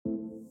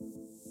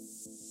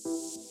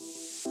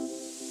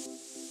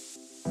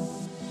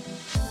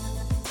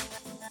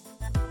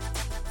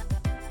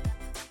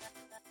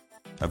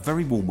A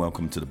very warm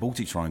welcome to the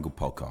Baltic Triangle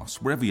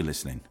podcast, wherever you're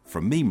listening.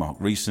 From me, Mark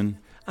Reeson.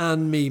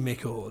 And me,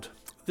 Mick Ord.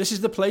 This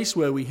is the place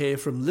where we hear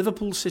from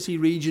Liverpool City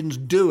region's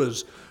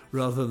doers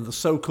rather than the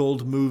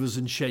so-called movers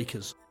and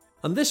shakers.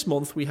 And this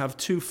month we have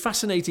two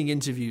fascinating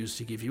interviews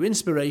to give you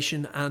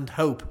inspiration and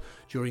hope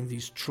during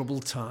these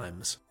troubled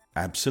times.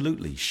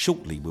 Absolutely.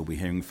 Shortly we'll be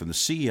hearing from the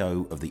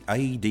CEO of the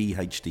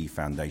ADHD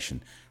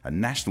Foundation, a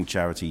national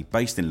charity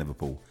based in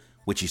Liverpool,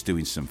 which is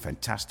doing some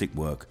fantastic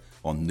work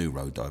on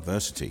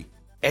neurodiversity.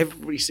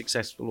 Every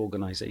successful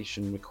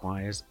organisation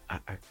requires a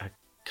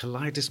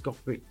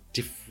kaleidoscopic,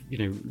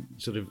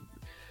 sort of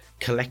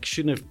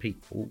collection of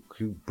people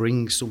who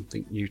bring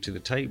something new to the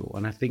table.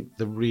 And I think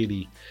the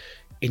really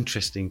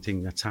interesting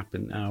thing that's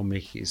happened now,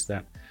 Mick, is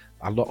that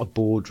a lot of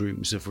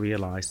boardrooms have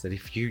realised that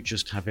if you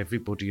just have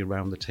everybody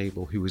around the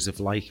table who is of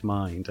like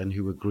mind and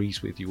who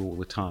agrees with you all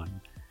the time,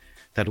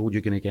 that all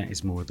you're going to get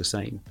is more of the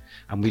same.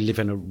 And we live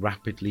in a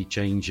rapidly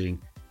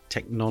changing,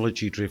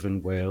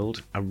 technology-driven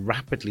world, a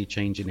rapidly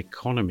changing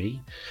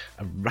economy,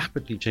 a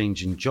rapidly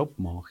changing job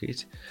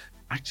market.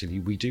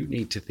 Actually, we do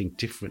need to think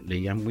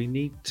differently, and we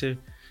need to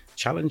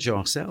challenge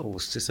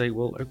ourselves to say,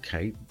 well,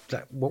 okay,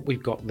 that what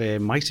we've got there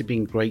might have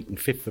been great and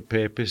fit for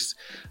purpose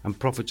and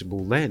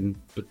profitable then,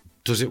 but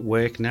does it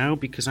work now?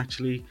 Because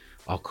actually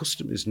our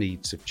customers'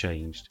 needs have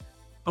changed.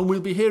 And we'll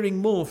be hearing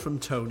more from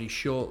Tony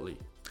shortly.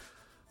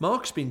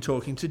 Mark's been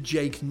talking to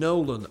Jake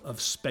Nolan of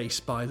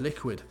Space by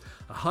Liquid,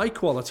 a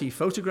high-quality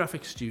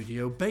photographic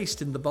studio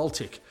based in the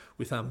Baltic,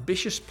 with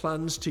ambitious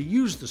plans to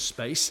use the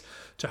space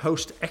to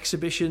host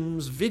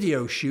exhibitions,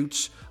 video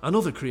shoots and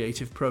other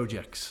creative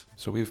projects.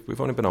 So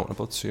we've only been out in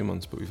about 2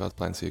 months, but we've had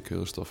plenty of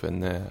cool stuff in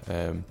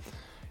there.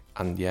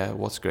 And yeah,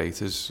 what's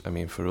great is,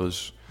 for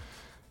us,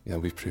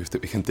 we've proved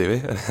that we can do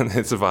it and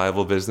it's a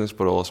viable business,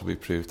 but also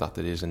we've proved that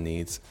there is a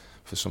need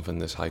for something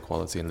this high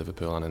quality in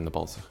Liverpool and in the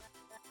Baltic.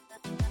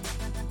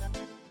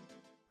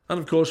 And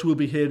of course, we'll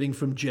be hearing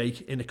from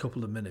Jake in a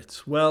couple of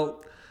minutes.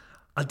 Well,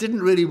 I didn't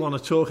really want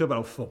to talk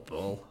about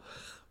football,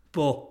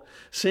 but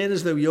seeing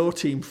as though your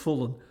team,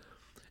 Fulham,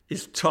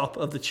 is top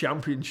of the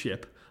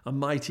Championship and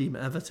my team,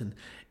 Everton,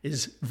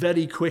 is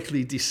very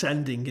quickly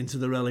descending into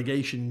the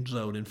relegation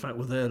zone. In fact,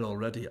 we're there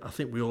already. I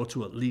think we ought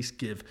to at least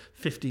give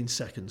 15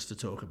 seconds to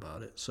talk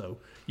about it. So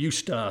you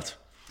start.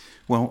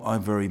 Well, I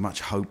very much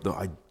hope that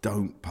I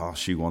don't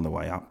pass you on the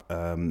way up.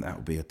 That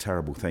would be a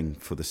terrible thing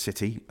for the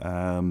city.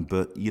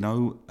 But, you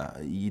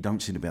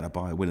don't seem to be able to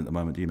buy a win at the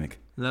moment, do you, Mick?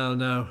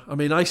 No.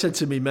 I said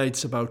to me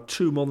mates about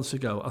 2 months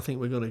ago, I think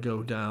we're going to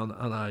go down,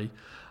 and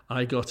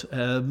I got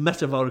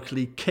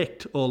metaphorically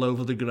kicked all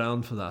over the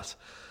ground for that.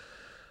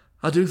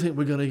 I do think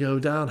we're going to go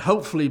down.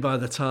 Hopefully by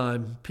the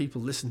time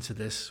people listen to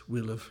this,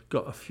 we'll have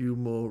got a few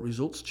more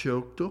results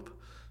choked up.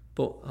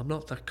 But I'm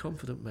not that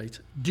confident, mate.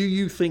 Do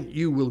you think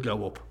you will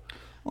go up?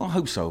 Well, I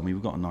hope so.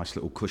 We've got a nice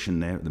little cushion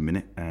there at the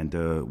minute, and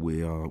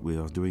we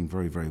are doing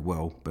very, very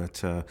well.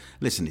 But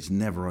listen, it's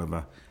never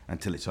over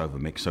until it's over,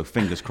 Mick. So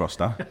fingers crossed,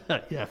 huh?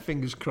 Yeah,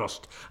 fingers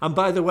crossed. And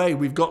by the way,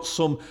 we've got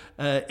some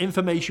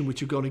information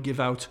which we're going to give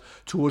out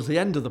towards the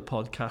end of the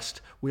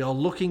podcast. We are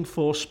looking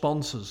for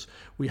sponsors.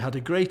 We had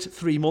a great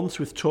 3 months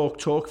with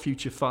Talk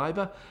Future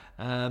Fibre.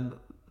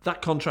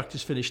 That contract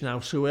is finished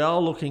now, so we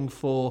are looking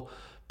for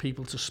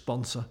people to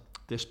sponsor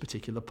this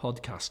particular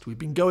podcast. We've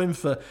been going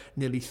for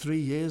nearly 3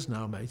 years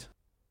now, mate.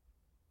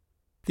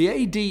 The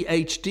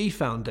ADHD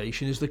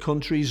Foundation is the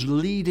country's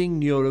leading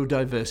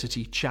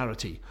neurodiversity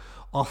charity,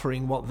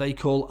 offering what they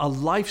call a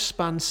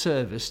lifespan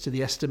service to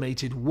the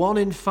estimated 1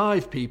 in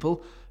 5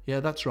 people, yeah,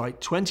 that's right,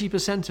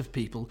 20% of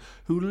people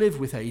who live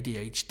with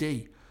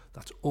ADHD.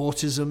 That's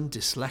autism,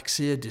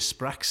 dyslexia,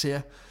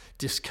 dyspraxia,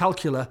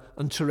 Dyscalculia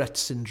and Tourette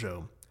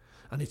syndrome.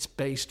 And it's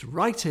based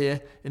right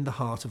here in the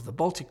heart of the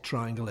Baltic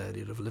Triangle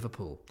area of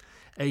Liverpool.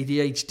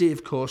 ADHD,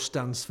 of course,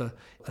 stands for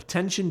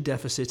Attention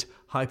Deficit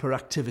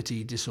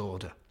Hyperactivity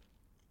Disorder.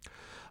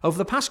 Over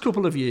the past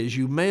couple of years,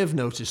 you may have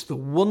noticed the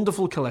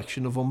wonderful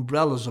collection of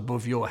umbrellas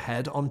above your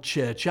head on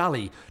Church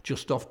Alley,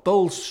 just off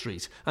Bowles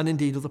Street, and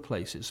indeed other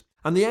places.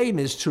 And the aim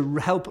is to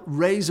help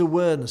raise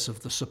awareness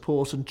of the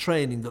support and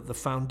training that the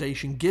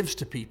foundation gives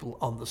to people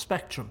on the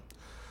spectrum.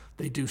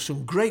 They do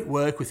some great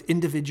work with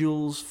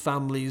individuals,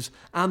 families,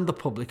 and the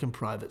public and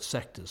private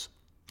sectors.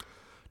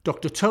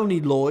 Dr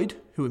Tony Lloyd,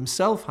 who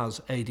himself has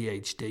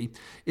ADHD,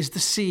 is the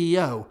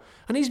CEO,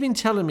 and he's been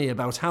telling me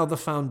about how the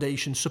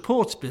foundation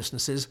supports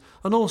businesses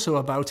and also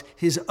about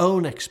his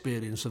own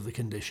experience of the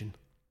condition.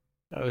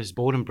 I was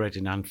born and bred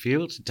in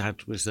Anfield.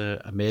 Dad was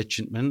a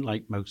merchantman,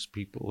 like most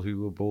people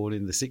who were born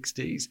in the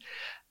 60s.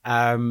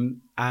 I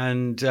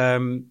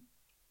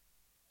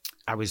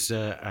was,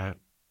 I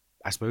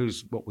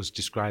suppose, what was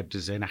described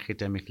as an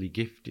academically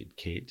gifted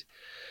kid.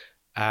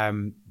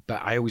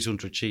 But I always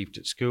underachieved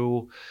at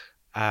school.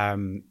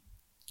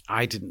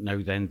 I didn't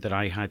know then that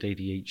I had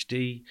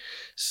ADHD.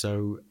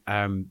 So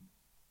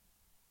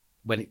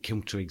when it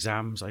came to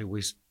exams, I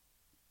always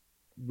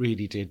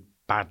really did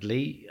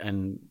badly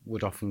and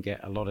would often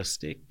get a lot of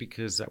stick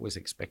because I was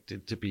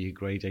expected to be a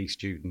grade A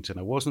student and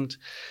I wasn't.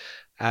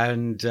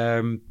 And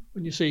when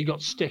you say you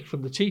got stick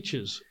from the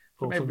teachers,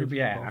 Or from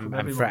from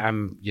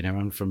everyone?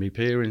 I'm from my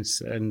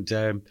parents, and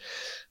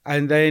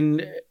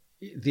then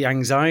the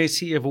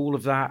anxiety of all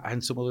of that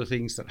and some other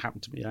things that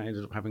happened to me. I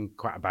ended up having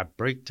quite a bad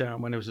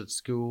breakdown when I was at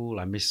school.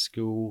 I missed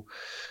school,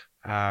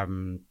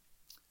 and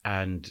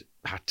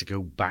had to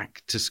go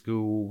back to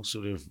school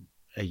sort of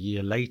a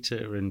year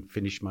later and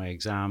finish my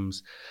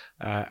exams,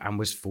 and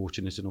was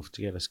fortunate enough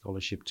to get a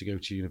scholarship to go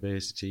to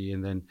university.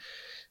 And then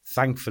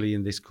thankfully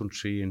in this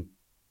country, and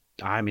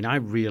I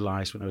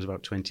realised when I was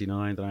about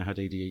 29 that I had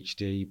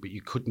ADHD, but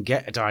you couldn't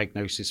get a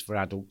diagnosis for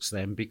adults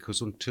then,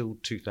 because until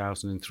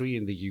 2003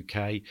 in the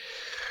UK,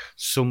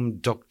 some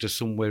doctor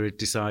somewhere had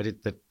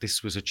decided that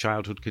this was a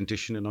childhood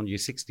condition, and on your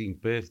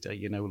 16th birthday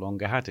you no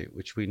longer had it,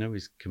 which we know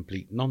is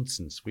complete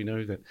nonsense. We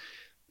know that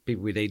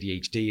people with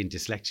ADHD and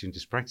dyslexia and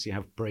dyspraxia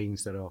have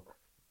brains that are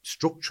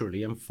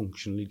structurally and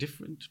functionally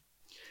different.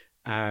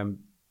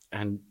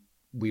 And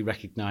we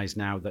recognise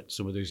now that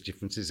some of those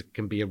differences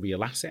can be a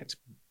real asset,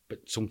 but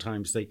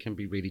sometimes they can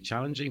be really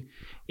challenging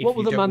if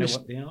you don't know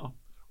what they are.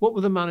 What were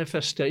the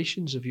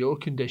manifestations of your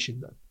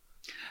condition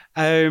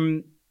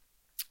then?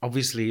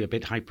 Obviously a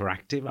bit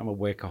hyperactive. I'm a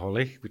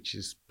workaholic, which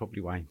is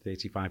probably why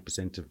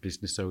 35% of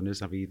business owners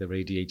have either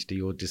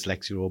ADHD or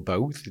dyslexia or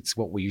both. It's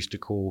what we used to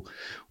call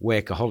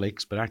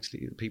workaholics, but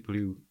actually people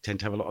who tend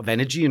to have a lot of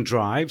energy and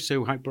drive.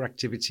 So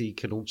hyperactivity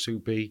can also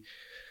be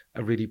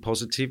a really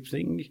positive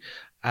thing.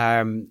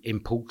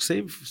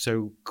 Impulsive,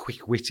 so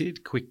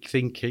quick-witted, quick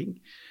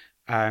thinking,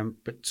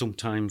 but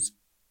sometimes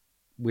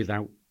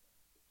without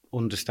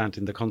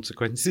understanding the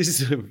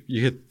consequences of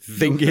your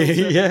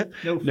thinking.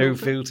 No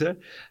filter.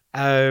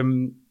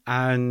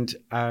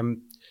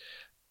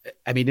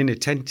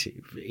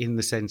 Inattentive in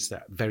the sense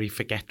that very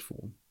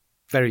forgetful,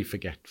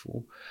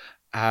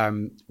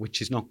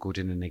 which is not good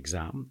in an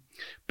exam.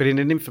 But in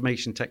an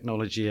information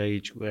technology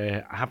age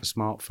where I have a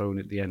smartphone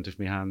at the end of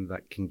my hand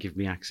that can give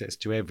me access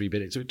to every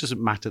bit, so it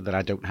doesn't matter that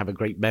I don't have a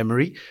great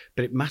memory,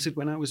 but it mattered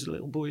when I was a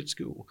little boy at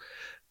school.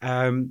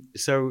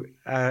 So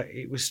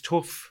it was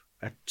tough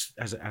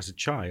as a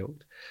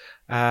child.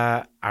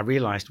 I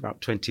realised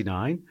about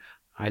 29,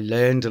 I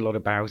learned a lot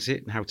about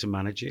it and how to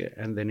manage it.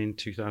 And then in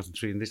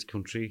 2003 in this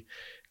country,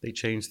 they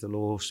changed the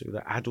law so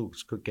that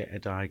adults could get a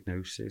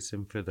diagnosis.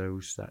 And for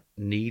those that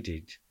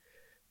needed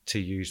to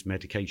use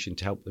medication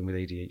to help them with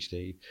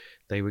ADHD,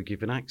 they were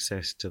given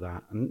access to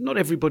that. And not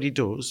everybody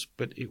does,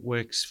 but it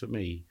works for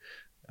me.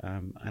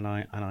 And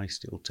I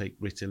still take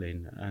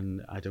Ritalin,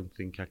 and I don't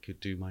think I could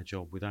do my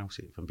job without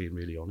it, if I'm being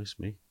really honest,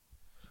 me.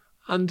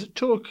 And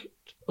talk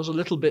us a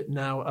little bit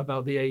now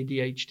about the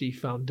ADHD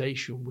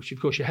Foundation, which of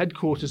course your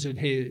headquarters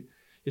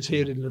is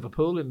here in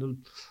Liverpool, in the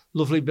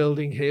lovely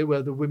building here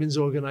where the women's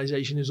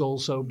organisation is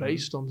also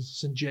based on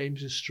St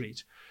James's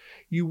Street.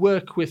 You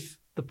work with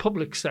the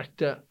public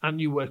sector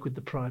and you work with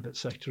the private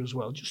sector as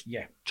well. Just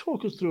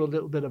talk us through a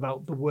little bit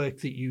about the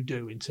work that you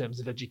do in terms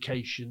of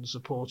education,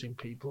 supporting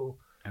people.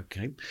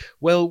 Okay.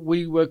 Well,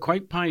 we were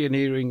quite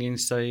pioneering in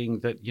saying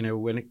that,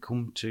 when it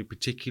comes to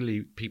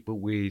particularly people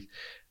with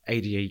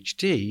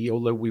ADHD,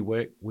 although we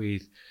work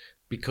with,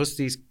 because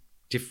these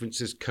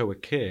differences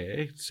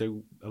co-occur,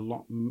 so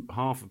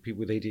half of people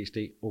with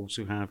ADHD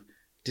also have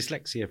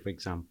dyslexia, for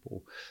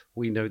example.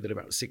 We know that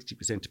about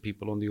 60% of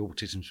people on the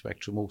autism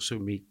spectrum also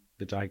meet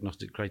the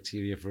diagnostic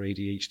criteria for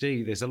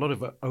ADHD. There's a lot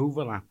of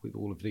overlap with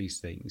all of these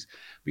things.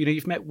 But,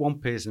 you've met one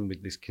person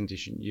with this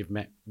condition, you've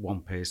met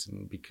one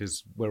person,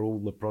 because we're all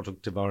the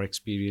product of our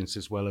experience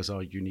as well as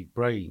our unique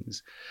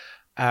brains.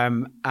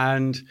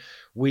 And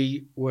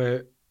we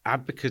were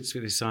advocates for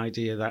this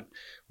idea that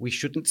we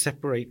shouldn't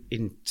separate,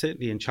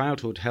 certainly in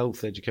childhood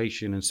health,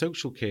 education and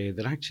social care,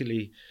 that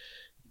actually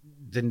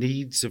the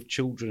needs of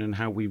children and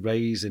how we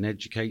raise and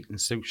educate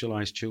and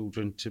socialize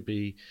children to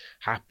be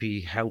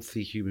happy,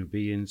 healthy human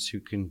beings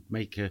who can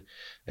make a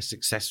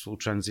successful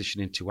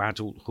transition into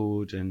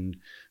adulthood and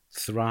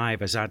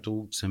thrive as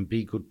adults and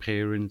be good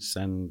parents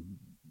and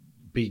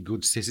be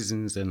good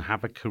citizens and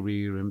have a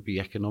career and be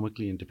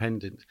economically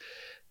independent,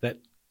 that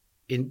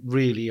in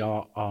really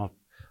our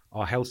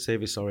health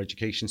service, our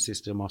education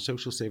system, our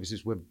social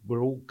services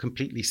were all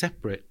completely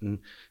separate, and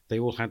they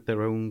all had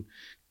their own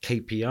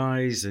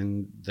KPIs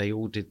and they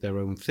all did their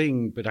own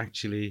thing. But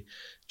actually,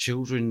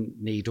 children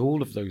need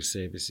all of those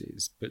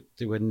services, but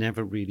they were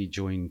never really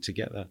joined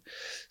together.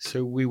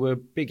 So we were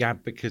big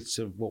advocates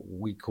of what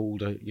we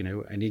called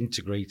an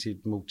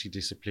integrated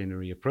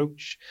multidisciplinary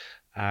approach.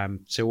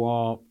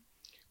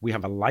 We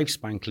have a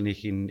lifespan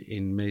clinic in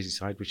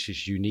Merseyside, which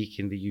is unique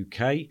in the UK,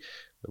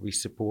 where we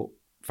support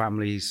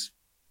families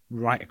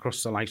right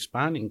across the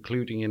lifespan,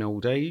 including in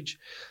old age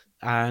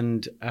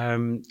and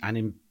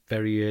in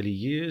very early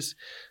years.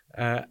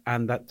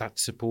 And that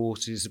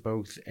support is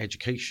both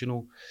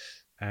educational,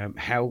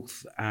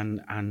 health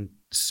and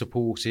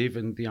supportive.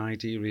 And the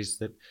idea is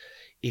that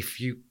if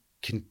you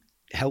can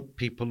help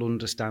people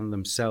understand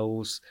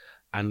themselves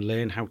and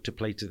learn how to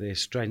play to their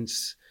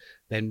strengths,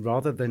 then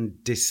rather than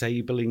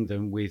disabling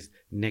them with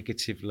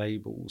negative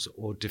labels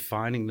or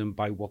defining them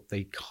by what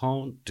they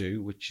can't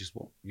do, which is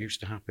what used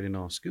to happen in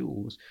our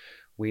schools,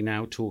 we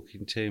now talk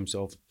in terms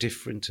of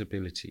different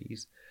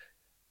abilities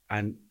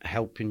and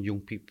helping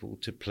young people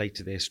to play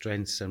to their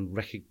strengths and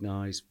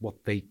recognise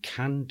what they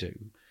can do,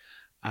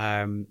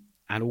 and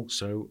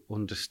also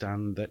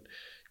understand that,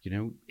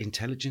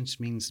 intelligence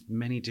means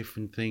many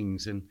different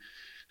things, and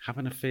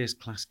having a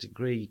first-class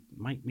degree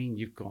might mean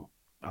you've got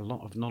a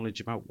lot of knowledge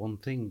about one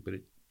thing, but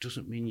it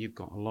doesn't mean you've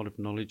got a lot of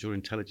knowledge or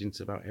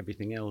intelligence about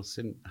everything else.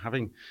 And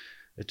having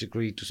a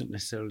degree doesn't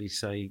necessarily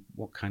say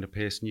what kind of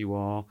person you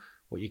are,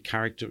 what your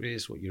character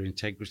is, what your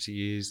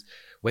integrity is,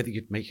 whether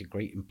you'd make a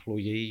great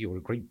employee or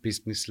a great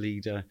business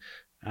leader.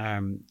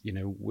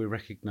 We're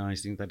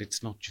recognizing that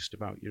it's not just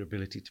about your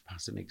ability to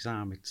pass an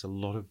exam. It's a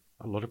lot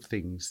of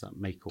things that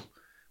make up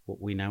what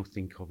we now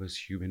think of as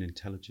human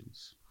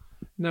intelligence.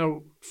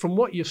 Now, from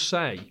what you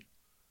say,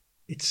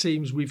 it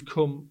seems we've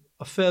come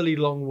a fairly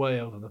long way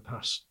over the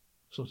past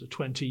sort of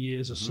 20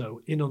 years or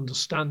so in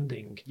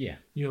understanding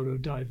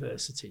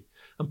neurodiversity.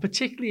 I'm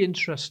particularly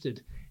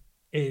interested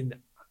in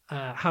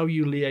how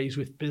you liaise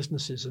with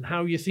businesses and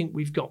how you think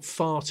we've got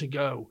far to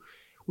go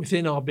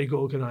within our big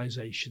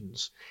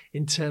organisations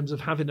in terms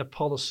of having a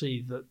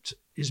policy that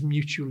is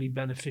mutually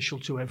beneficial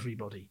to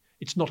everybody.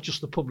 It's not just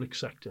the public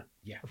sector,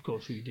 of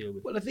course, who you deal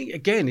with. Well, I think,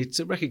 again,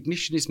 it's a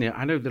recognition, isn't it?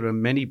 I know there are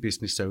many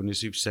business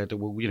owners who've said,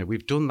 well,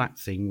 we've done that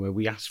thing where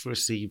we ask for a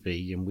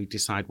CV and we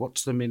decide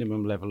what's the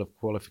minimum level of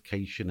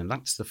qualification, and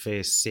that's the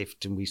first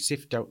sift, and we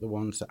sift out the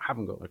ones that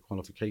haven't got that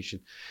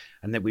qualification,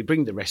 and then we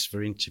bring the rest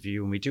for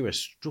interview, and we do a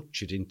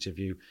structured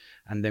interview,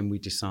 and then we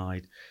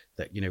decide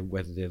that,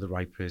 whether they're the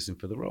right person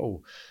for the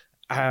role.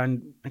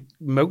 And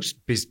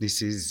most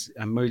businesses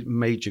and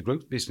major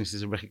growth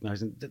businesses are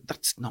recognising that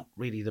that's not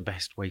really the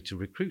best way to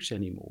recruit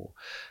anymore.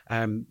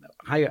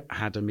 I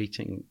had a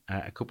meeting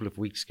a couple of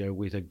weeks ago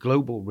with a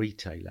global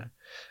retailer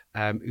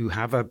who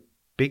have a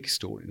big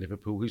store in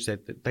Liverpool, who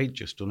said that they'd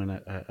just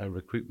done a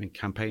recruitment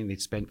campaign.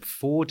 They'd spent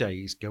 4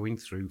 days going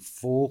through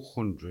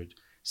 400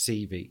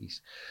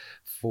 CVs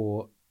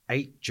for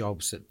 8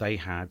 jobs that they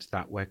had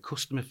that were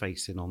customer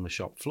facing on the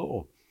shop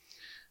floor.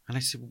 And I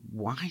said,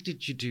 why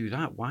did you do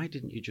that? Why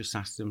didn't you just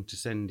ask them to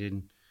send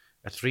in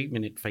a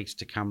 3-minute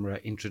face-to-camera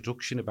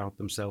introduction about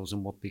themselves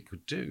and what they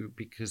could do?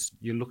 Because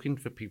you're looking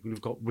for people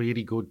who've got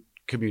really good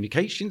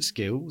communication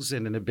skills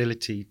and an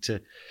ability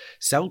to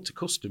sell to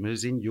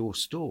customers in your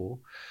store.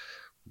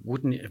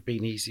 Wouldn't it have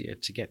been easier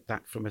to get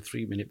that from a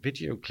 3-minute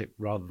video clip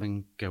rather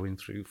than going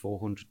through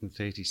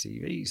 430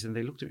 CVs? And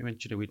they looked at me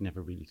and went, we'd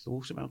never really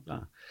thought about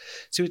that.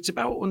 So it's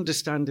about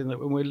understanding that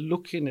when we're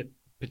looking at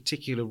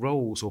particular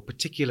roles or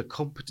particular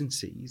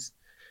competencies,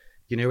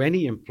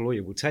 any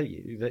employer will tell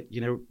you that,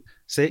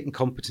 certain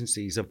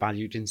competencies are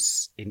valued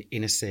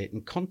in a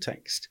certain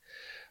context.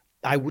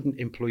 I wouldn't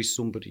employ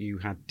somebody who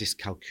had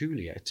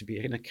dyscalculia to be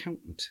an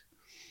accountant.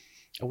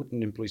 I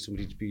wouldn't employ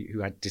somebody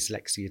who had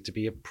dyslexia to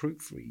be a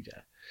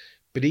proofreader.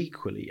 But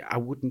equally, I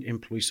wouldn't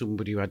employ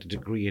somebody who had a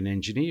degree in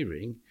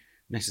engineering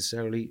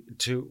necessarily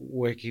to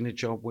work in a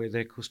job where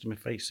they're customer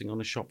facing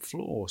on a shop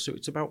floor. So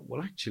it's about,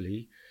 well,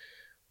 actually,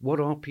 what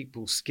are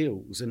people's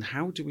skills and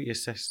how do we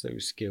assess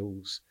those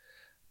skills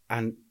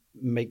and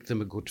make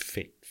them a good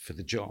fit for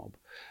the job?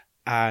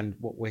 And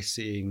what we're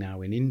seeing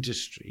now in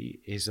industry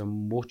is a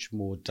much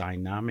more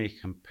dynamic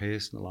and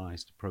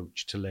personalised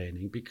approach to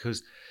learning,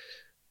 because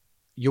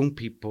young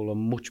people are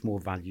much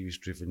more values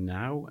driven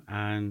now,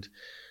 and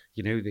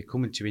they're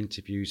coming to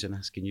interviews and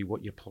asking you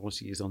what your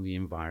policy is on the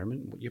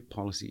environment, what your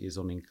policy is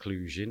on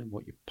inclusion, and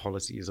what your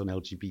policy is on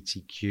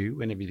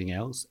LGBTQ and everything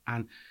else.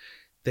 And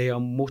they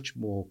are much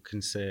more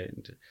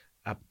concerned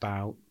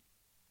about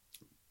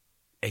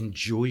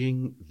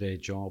enjoying their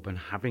job and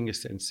having a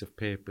sense of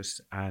purpose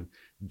and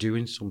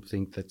doing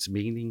something that's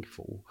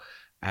meaningful.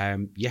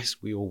 Yes,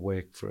 we all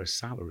work for a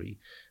salary,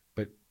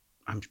 but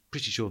I'm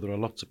pretty sure there are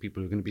lots of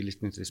people who are going to be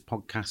listening to this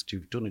podcast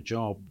who've done a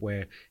job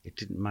where it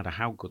didn't matter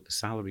how good the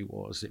salary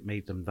was, it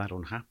made them that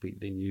unhappy.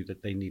 They knew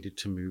that they needed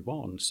to move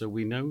on. So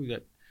we know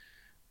that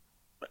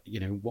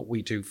what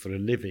we do for a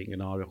living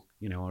and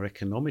our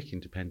economic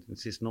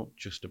independence is not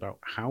just about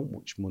how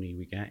much money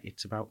we get.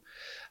 It's about,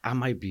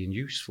 am I being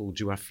useful?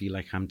 Do I feel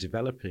like I'm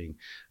developing?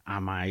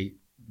 Am I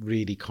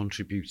really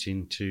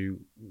contributing to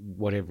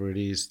whatever it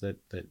is that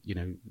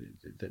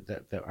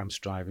I'm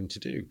striving to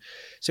do?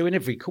 So in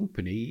every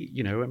company,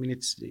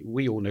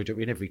 we all know that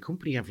in every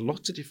company you have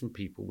lots of different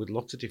people with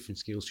lots of different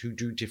skills who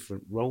do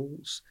different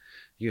roles.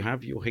 You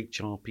have your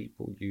HR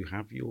people, you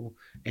have your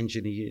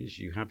engineers,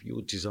 you have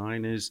your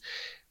designers.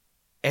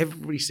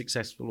 Every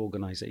successful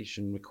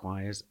organization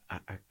requires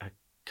a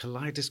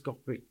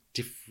kaleidoscopic,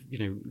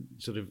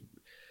 sort of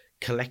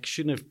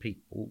collection of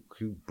people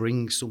who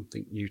bring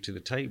something new to the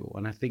table.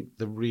 And I think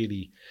the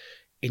really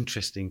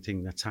interesting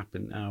thing that's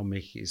happened now,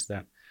 Mick, is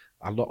that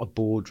a lot of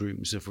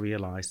boardrooms have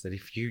realized that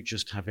if you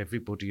just have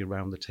everybody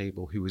around the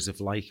table who is of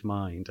like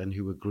mind and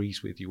who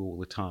agrees with you all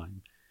the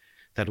time,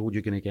 that all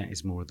you're going to get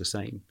is more of the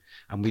same.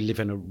 And we live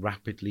in a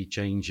rapidly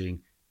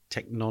changing,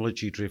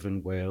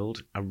 technology-driven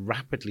world, a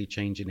rapidly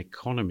changing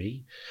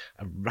economy,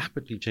 a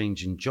rapidly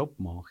changing job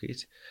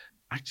market.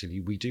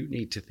 Actually, we do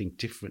need to think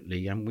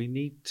differently, and we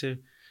need to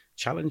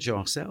challenge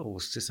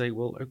ourselves to say,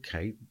 well,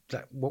 okay,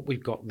 that what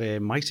we've got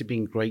there might have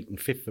been great and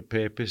fit for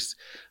purpose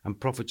and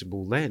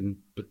profitable then,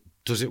 but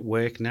does it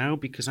work now?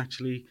 Because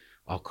actually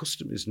our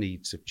customers'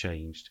 needs have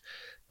changed.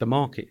 The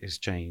market has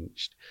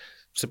changed.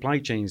 Supply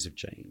chains have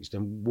changed.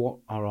 And what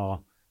are our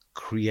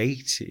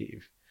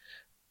creative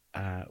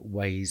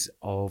ways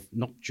of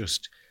not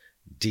just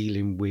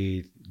dealing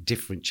with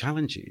different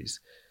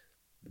challenges,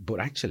 but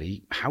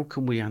actually, how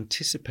can we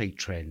anticipate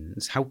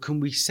trends? How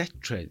can we set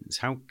trends?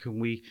 How can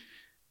we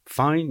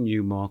find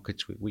new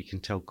markets where we can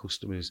tell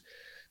customers,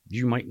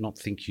 you might not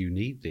think you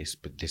need this,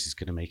 but this is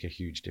going to make a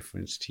huge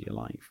difference to your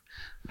life,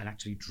 and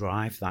actually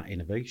drive that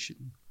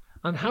innovation.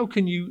 And how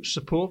can you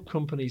support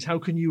companies? How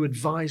can you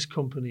advise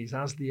companies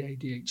as the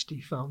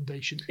ADHD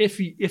Foundation?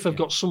 If I've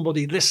got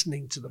somebody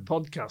listening to the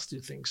podcast who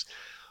thinks,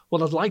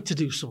 well, I'd like to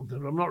do something,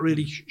 but I'm not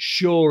really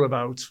sure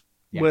about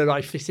where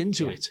I fit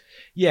into it.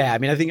 Yeah, I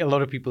mean, I think a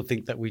lot of people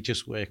think that we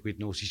just work with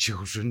naughty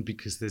children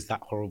because there's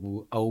that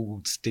horrible,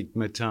 old,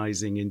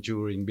 stigmatizing,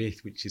 enduring myth,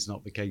 which is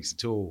not the case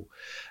at all.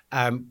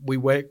 We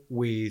work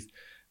with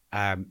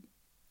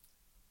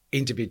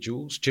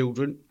individuals,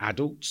 children,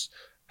 adults,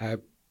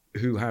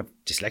 who have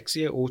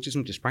dyslexia,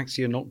 autism,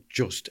 dyspraxia, not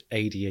just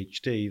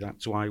ADHD.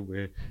 That's why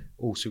we're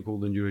also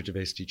called the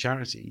neurodiversity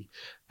charity,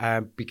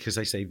 because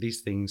I say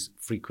these things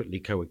frequently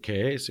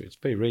co-occur. So it's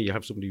very rare you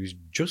have somebody who's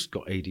just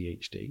got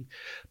ADHD.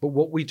 But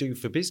what we do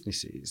for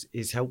businesses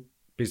is help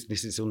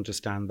businesses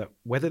understand that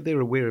whether they're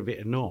aware of it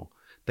or not,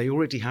 they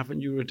already have a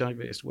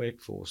neurodiverse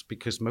workforce,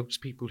 because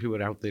most people who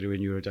are out there who are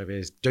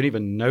neurodiverse don't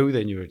even know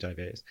they're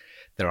neurodiverse.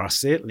 There are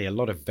certainly a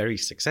lot of very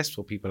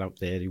successful people out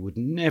there who would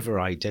never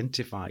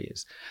identify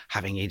as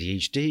having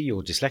ADHD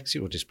or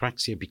dyslexia or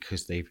dyspraxia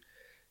because they've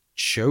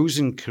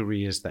chosen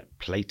careers that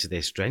play to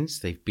their strengths.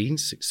 They've been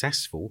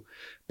successful,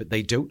 but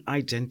they don't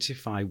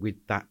identify with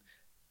that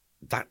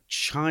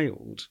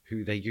child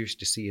who they used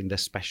to see in the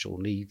special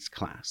needs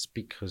class,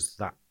 because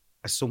that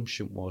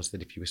assumption was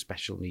that if you were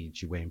special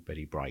needs, you weren't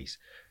very bright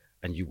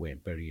and you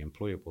weren't very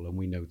employable. And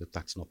we know that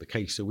that's not the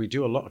case. So we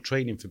do a lot of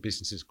training for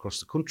businesses across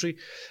the country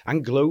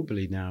and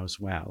globally now as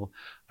well,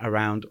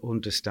 around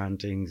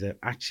understanding that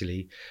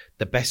actually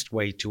the best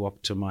way to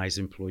optimize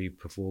employee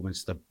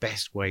performance, the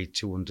best way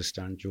to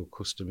understand your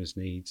customers'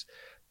 needs,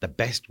 the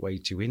best way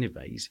to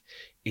innovate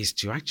is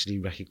to actually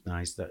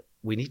recognize that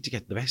we need to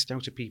get the best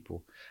out of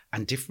people,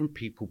 and different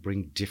people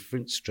bring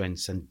different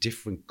strengths and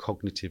different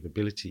cognitive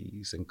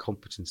abilities and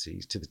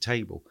competencies to the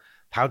table.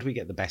 How do we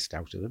get the best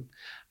out of them?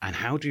 And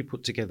how do we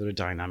put together a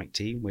dynamic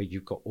team where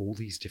you've got all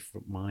these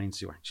different minds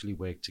who actually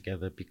work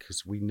together?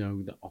 Because we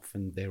know that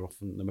they're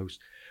often the most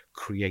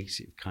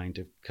creative kind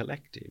of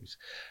collectives.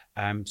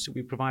 So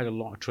we provide a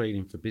lot of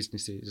training for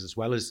businesses as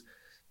well as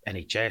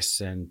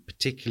NHS and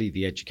particularly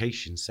the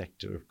education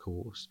sector, of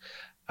course.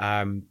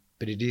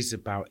 But it is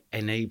about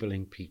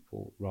enabling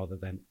people rather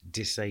than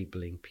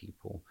disabling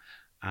people,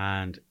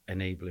 and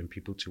enabling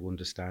people to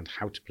understand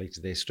how to play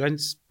to their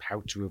strengths,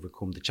 how to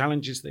overcome the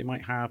challenges they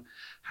might have,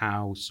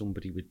 how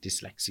somebody with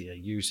dyslexia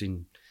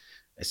using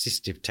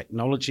assistive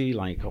technology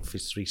like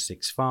Office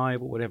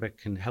 365 or whatever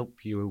can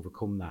help you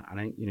overcome that. And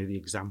I, the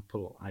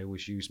example I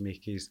always use,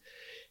 Mick, is,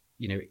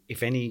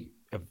 if any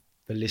of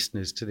the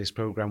listeners to this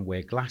program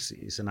wear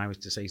glasses, and I was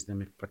to say to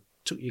them, if I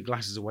took your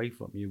glasses away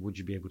from you, would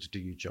you be able to do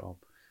your job?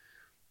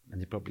 And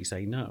they'd probably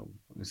say no.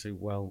 And I say,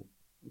 well,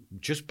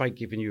 just by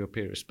giving you a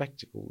pair of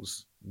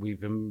spectacles,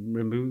 we've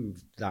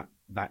removed that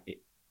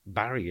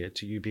barrier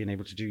to you being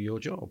able to do your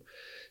job.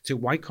 So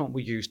why can't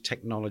we use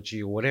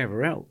technology or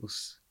whatever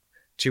else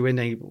to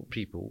enable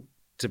people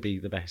to be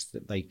the best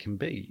that they can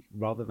be,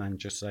 rather than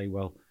just say,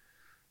 well,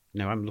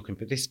 I'm looking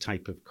for this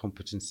type of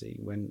competency,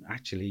 when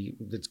actually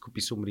there could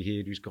be somebody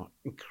here who's got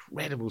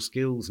incredible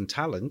skills and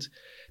talent.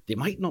 They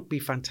might not be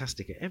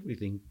fantastic at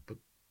everything, but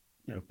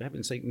for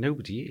heaven's sake,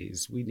 nobody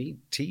is. We need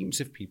teams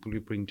of people who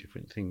bring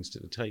different things to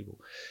the table.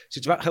 So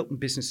it's about helping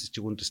businesses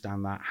to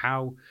understand that,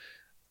 how,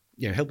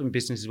 helping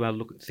businesses as well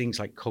look at things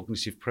like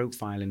cognitive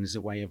profiling as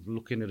a way of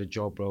looking at a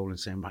job role and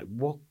saying, right,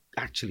 what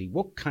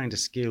kind of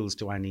skills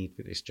do I need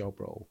for this job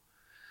role?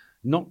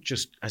 Not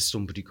just has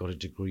somebody got a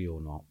degree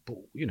or not, but,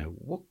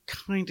 what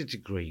kind of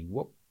degree,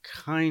 what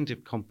kind of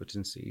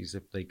competencies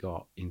have they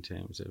got in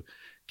terms of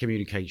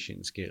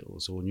communication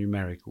skills or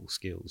numerical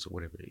skills or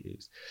whatever it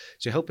is.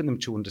 So helping them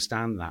to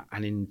understand that,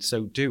 and in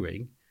so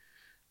doing,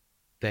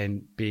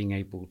 then being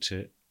able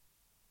to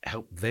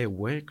help their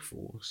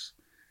workforce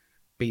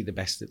be the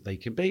best that they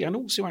can be, and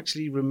also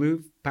actually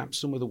remove perhaps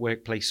some of the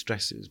workplace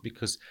stresses,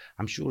 because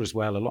I'm sure as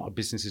well a lot of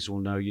businesses will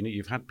know,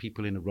 you've had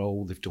people in a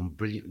role, they've done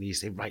brilliantly, you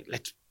say, right,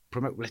 let's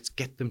promote, let's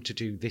get them to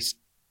do this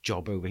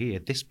job over here,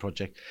 this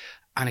project,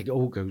 and it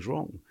all goes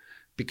wrong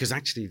because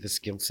actually the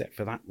skill set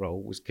for that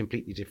role was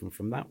completely different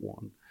from that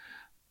one.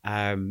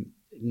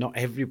 Not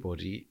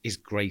everybody is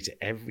great at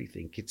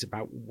everything. It's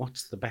about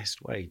what's the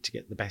best way to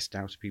get the best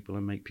out of people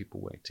and make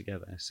people work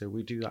together. So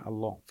we do that a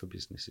lot for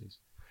businesses.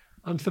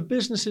 And for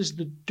businesses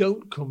that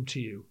don't come to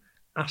you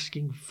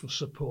asking for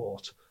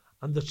support,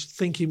 and they're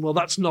thinking, well,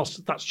 that's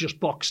just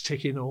box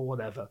ticking or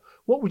whatever.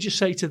 What would you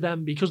say to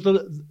them? Because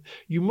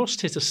you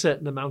must hit a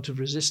certain amount of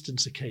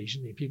resistance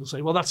occasionally. People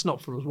say, well, that's not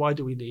for us. Why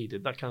do we need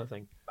it? That kind of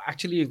thing.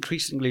 Actually,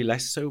 increasingly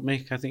less so,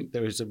 Mick. I think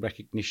there is a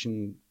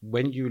recognition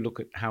when you look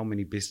at how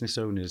many business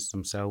owners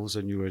themselves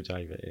are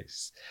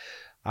neurodiverse.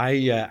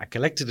 I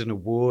collected an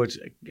award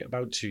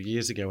about 2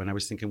 years ago, and I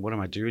was thinking, what am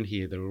I doing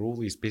here? There are all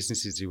these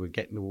businesses who were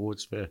getting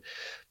awards for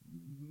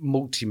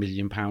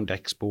multi-million-pound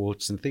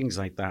exports and things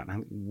like that. And I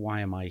think,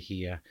 why am I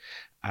here?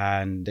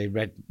 And they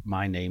read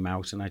my name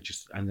out, and I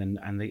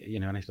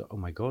thought, oh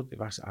my God,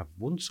 I've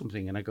won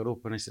something. And I got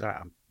up and I said,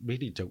 I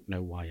really don't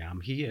know why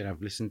I'm here.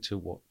 I've listened to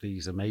what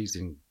these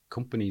amazing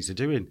companies are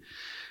doing.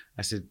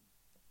 I said,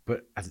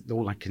 but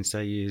all I can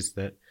say is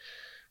that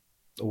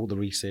all the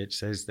research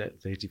says that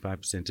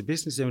 35% of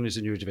business owners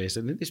are neurodiverse.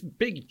 And then this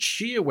big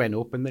cheer went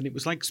up, and then it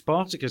was like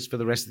Spartacus for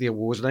the rest of the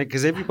awards night,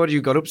 because everybody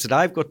who got up said,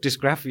 I've got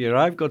dysgraphia,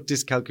 I've got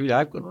dyscalculia,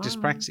 I've got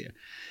dyspraxia.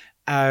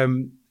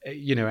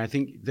 I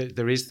think that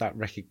there is that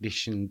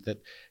recognition that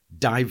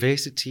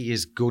diversity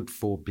is good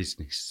for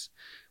business,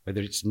 whether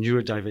it's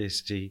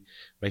neurodiversity,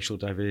 racial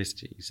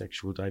diversity,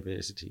 sexual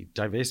diversity.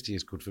 Diversity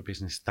is good for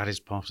business. That is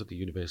part of the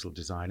universal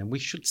design. And we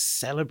should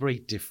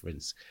celebrate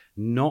difference,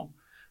 not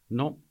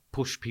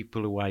push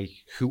people away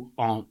who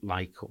aren't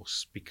like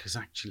us, because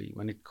actually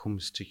when it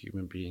comes to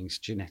human beings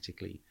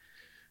genetically,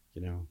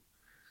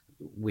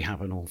 we have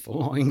an awful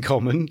lot in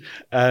common,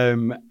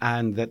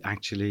 and that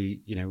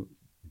actually,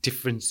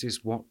 difference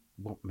is what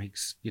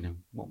makes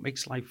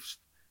life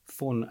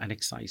fun and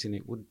exciting.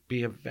 It would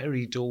be a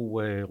very dull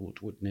world,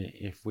 wouldn't it,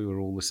 if we were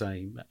all the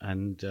same?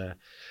 And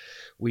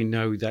we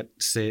know that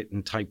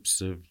certain types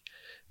of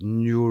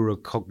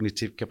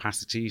neurocognitive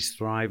capacities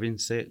thrive in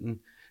certain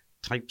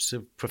types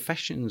of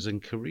professions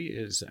and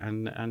careers,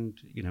 and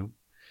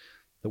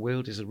the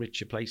world is a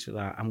richer place for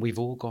that. And we've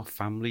all got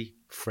family,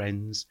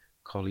 friends,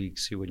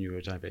 colleagues who are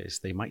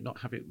neurodiverse. They might not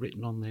have it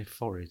written on their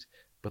forehead,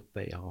 but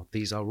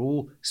these are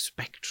all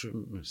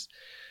spectrums.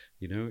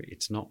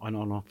 It's not an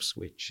on-off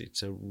switch.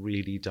 It's a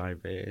really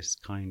diverse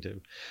kind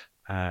of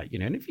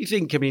and if you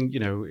think,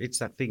 it's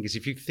that thing, is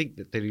if you think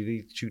that there are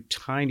these two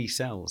tiny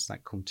cells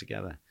that come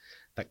together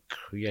that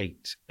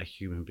create a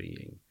human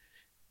being,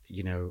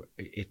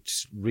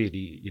 it's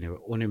really,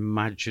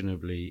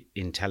 unimaginably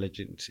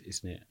intelligent,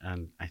 isn't it?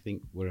 And I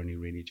think we're only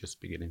really just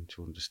beginning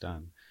to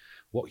understand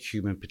what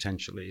human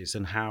potential is,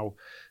 and how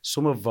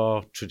some of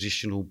our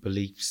traditional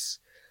beliefs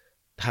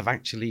have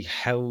actually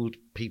held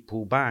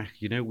people back.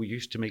 We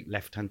used to make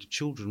left-handed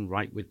children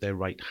write with their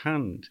right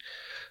hand.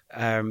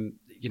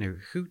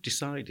 Who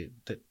decided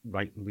that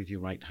writing with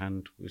your right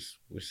hand was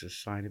a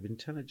sign of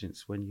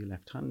intelligence when you're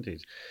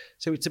left-handed?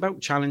 So it's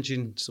about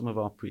challenging some of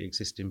our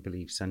pre-existing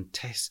beliefs and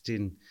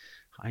testing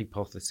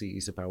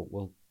hypotheses about,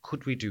 well,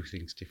 could we do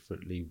things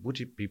differently? Would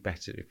it be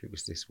better if it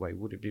was this way?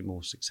 Would it be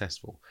more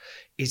successful?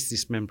 Is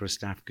this member of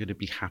staff going to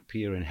be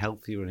happier and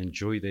healthier and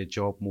enjoy their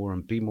job more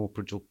and be more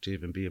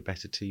productive and be a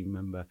better team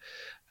member?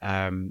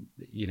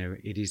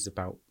 It is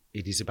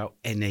about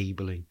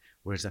enabling,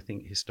 whereas I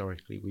think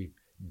historically we've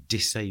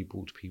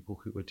disabled people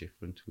who are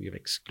different. We have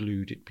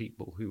excluded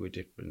people who are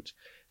different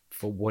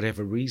for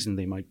whatever reason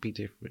they might be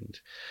different.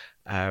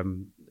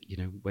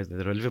 Whether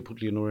they're a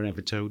Liverpoolian or an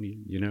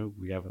Evertonian,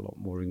 we have a lot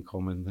more in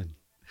common than,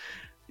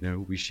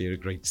 we share a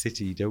great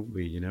city, don't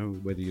we?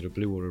 Whether you're a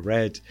blue or a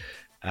red,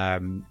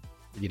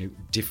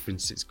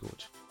 difference is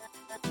good.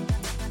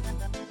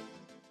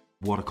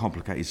 What a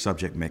complicated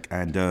subject, Mick,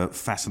 and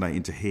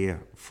fascinating to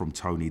hear from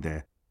Tony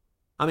there.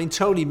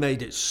 Tony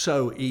made it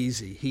so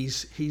easy.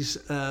 He's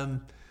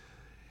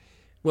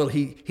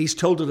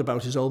told us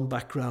about his own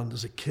background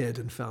as a kid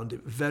and found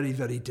it very,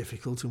 very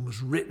difficult and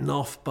was written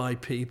off by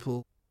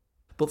people.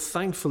 But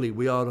thankfully,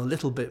 we are a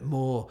little bit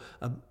more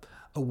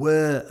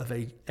aware of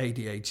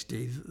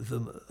ADHD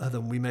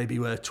than we maybe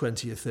were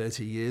 20 or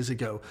 30 years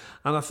ago.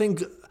 And I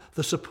think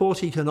the support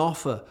he can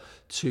offer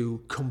to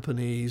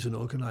companies and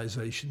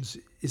organisations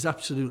is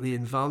absolutely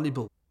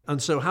invaluable.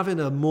 And so having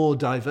a more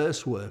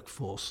diverse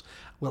workforce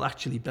will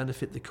actually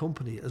benefit the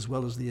company as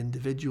well as the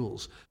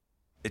individuals.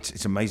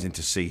 It's amazing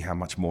to see how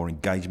much more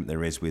engagement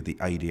there is with the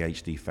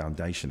ADHD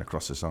Foundation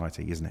across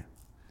society, isn't it?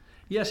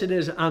 Yes, it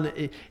is.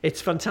 And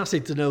it's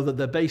fantastic to know that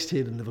they're based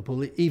here in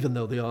Liverpool, even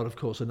though they are, of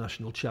course, a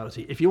national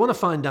charity. If you want to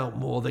find out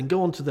more, then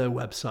go onto their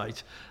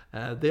website.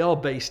 They are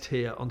based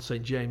here on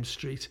St James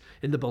Street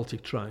in the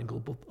Baltic Triangle,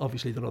 but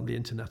obviously they're on the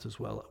internet as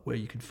well, where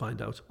you can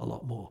find out a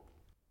lot more.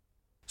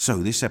 So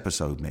this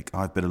episode, Mick,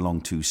 I've been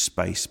along to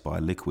Space by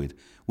Liquid,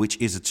 which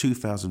is a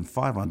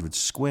 2,500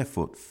 square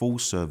foot full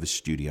service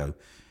studio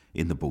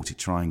in the Baltic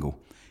Triangle.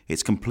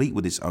 It's complete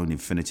with its own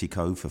infinity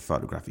code for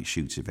photographic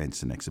shoots,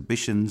 events and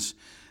exhibitions.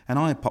 And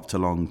I popped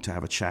along to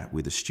have a chat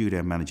with the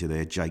studio manager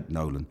there, Jake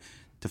Nolan,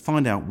 to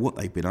find out what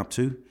they've been up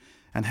to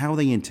and how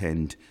they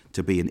intend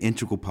to be an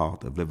integral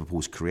part of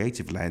Liverpool's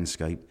creative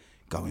landscape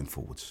going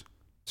forwards.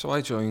 So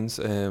I joined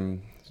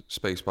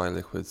Space by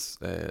Liquid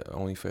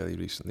only fairly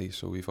recently,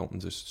 so we've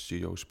opened a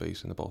studio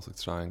space in the Baltic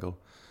Triangle.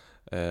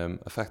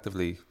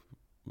 Effectively,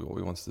 what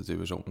we wanted to do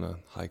was open a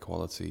high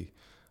quality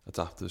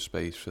adaptive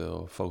space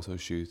for photo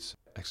shoots,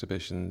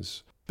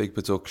 exhibitions, big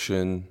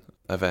production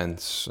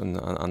events and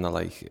the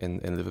like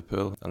in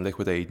Liverpool. And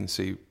Liquid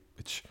Agency,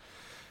 which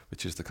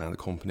is the kind of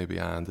company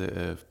behind it,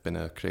 have been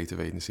a creative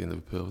agency in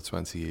Liverpool for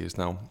 20 years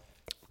now.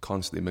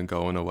 Constantly been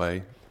going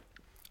away,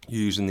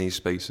 using these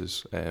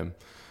spaces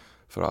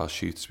for our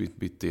shoots. We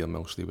deal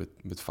mostly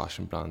with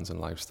fashion brands and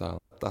lifestyle.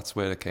 That's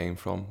where it came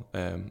from,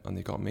 and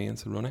they got me in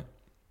to run it.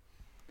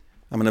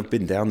 I mean, I've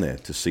been down there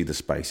to see the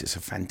space. It's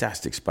a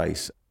fantastic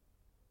space.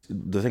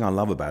 The thing I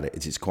love about it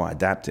is it's quite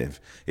adaptive.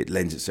 It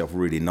lends itself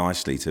really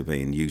nicely to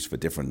being used for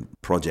different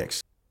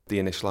projects. The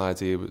initial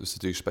idea was to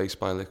do Space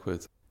by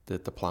Liquid. The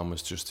plan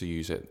was just to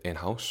use it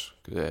in-house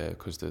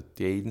because the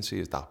agency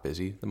is that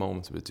busy at the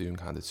moment. We're doing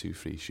kind of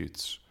 2-3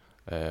 shoots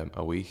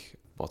a week.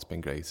 What's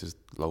been great is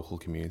local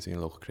community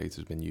and local creators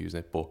have been using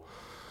it. But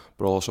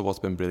also what's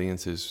been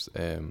brilliant is,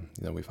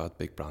 we've had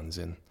big brands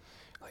in,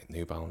 like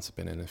New Balance have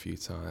been in a few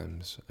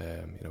times.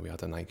 We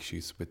had a Nike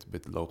shoot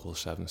with local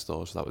 7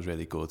 stores, so that was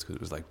really good because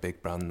it was like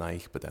big brand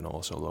Nike, but then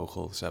also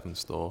local 7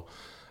 store.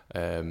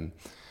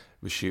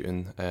 We're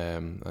shooting,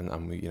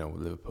 and we,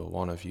 Liverpool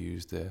One have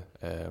used it.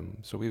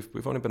 So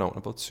we've only been out in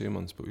about 2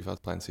 months, but we've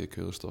had plenty of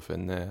cool stuff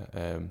in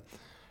there.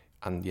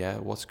 And yeah,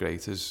 what's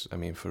great is,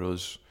 for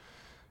us,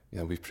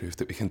 we've proved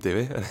that we can do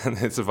it, and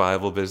it's a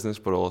viable business,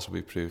 but also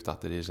we've proved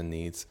that there is a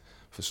need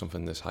for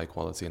something this high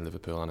quality in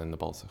Liverpool and in the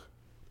Baltic.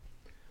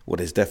 Well,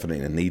 there's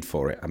definitely a need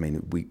for it. I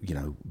mean,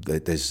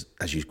 there's,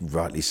 as you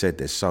rightly said,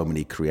 there's so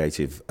many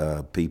creative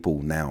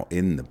people now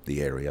in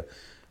the area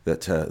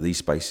that these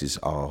spaces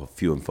are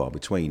few and far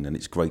between, and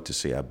it's great to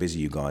see how busy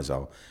you guys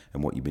are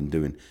and what you've been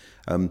doing.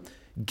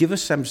 Give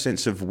us some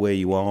sense of where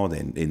you are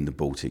then in the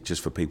Baltic,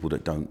 just for people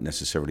that don't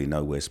necessarily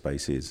know where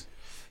space is.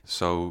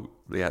 So,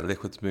 yeah,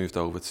 Liquid's moved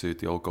over to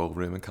the old Gold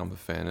Room in Camber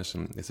Furnace,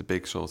 and it's a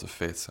big sort of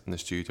fit, and the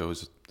studio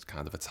is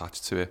kind of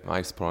attached to it. I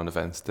used to put on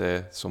events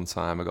there some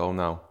time ago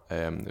now.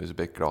 It was a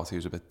bit grotty, it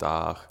was a bit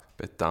dark,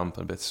 a bit damp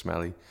and a bit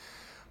smelly.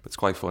 But it's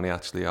quite funny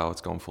actually how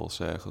it's gone full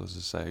circle. As I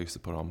say, I used to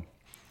put on,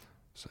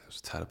 so it was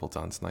terrible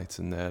dance nights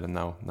in there, and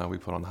now we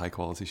put on high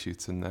quality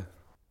shoots in there.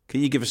 Can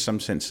you give us some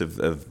sense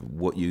of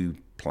what you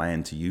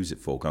plan to use it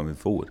for going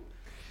forward?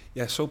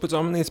 Yeah, so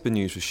predominantly it's been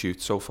used for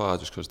shoots so far,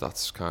 just because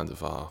that's kind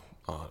of our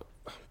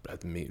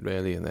bread and meat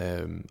really,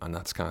 and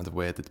that's kind of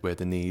where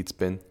the need's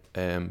been.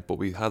 But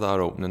we had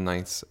our opening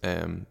night.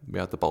 We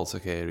had the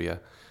Baltic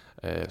area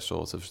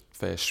sort of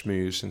first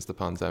schmooze since the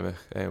pandemic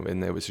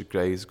in there, which is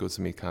great. It's good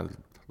to meet kind of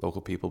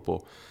local people.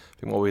 But I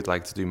think what we'd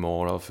like to do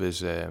more of is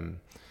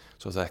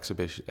sort of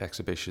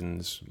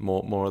exhibitions,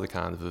 more of the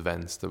kind of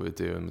events that we're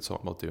doing. We're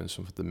talking about doing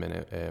something at the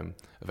minute,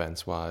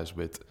 events wise,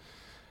 with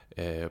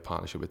a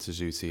partnership with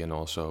Suzuki and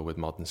also with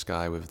Modern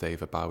Sky with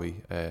David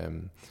Bowie,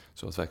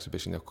 sort of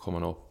exhibition that's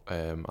coming up,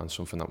 and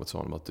something that we're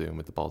talking about doing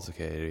with the Baltic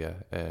area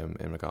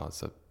in regards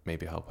to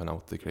maybe helping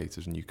out the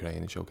creators in Ukraine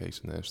and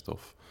showcasing their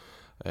stuff.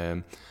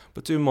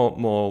 But doing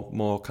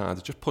more kind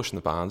of just pushing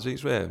the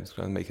boundaries, really,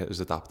 trying to make it as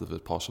adaptive as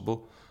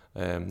possible.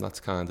 That's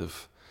kind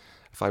of,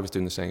 if I was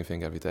doing the same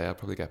thing every day, I'd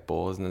probably get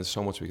bored, and there's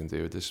so much we can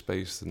do with this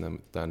space, and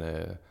then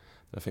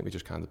I think we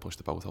just kind of push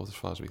the boat out as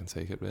far as we can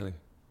take it, really.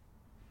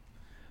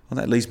 Well,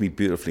 that leads me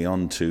beautifully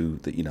on to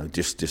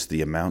just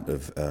the amount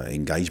of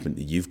engagement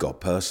that you've got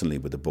personally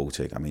with the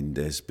Baltic. I mean,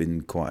 there's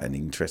been quite an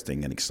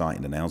interesting and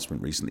exciting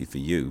announcement recently for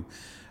you.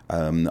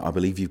 I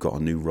believe you've got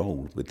a new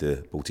role with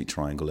the Baltic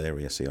Triangle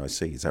area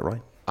CIC. Is that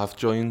right? I've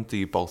joined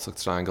the Baltic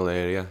Triangle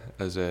area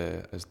as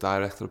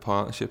director of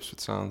partnerships,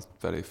 which sounds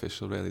very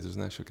official, really,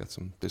 doesn't it? I should get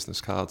some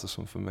business cards or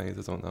something made.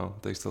 I don't know.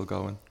 Are they still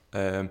going?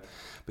 But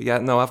yeah,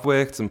 no, I've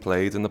worked and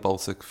played in the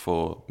Baltic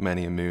for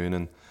many a moon,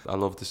 and I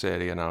love this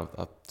area now.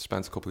 I've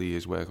spent a couple of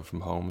years working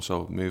from home,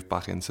 so moved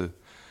back into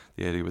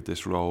the area with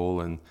this role,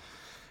 and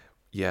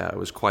yeah, I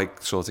was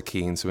quite sort of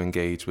keen to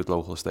engage with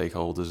local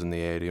stakeholders in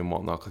the area and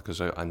whatnot,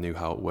 because I knew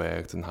how it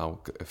worked and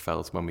how it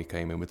felt when we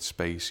came in with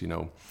space.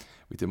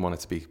 We didn't want it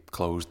to be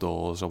closed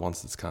doors. I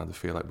wanted to kind of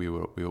feel like we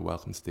were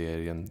welcome to the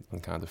area, and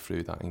kind of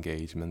through that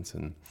engagement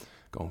and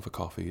going for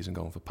coffees and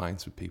going for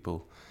pints with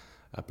people.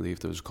 I believe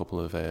there was a couple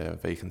of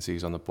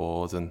vacancies on the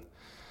board, and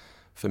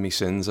for me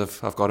sins,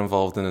 I've got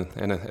involved in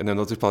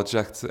another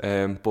project.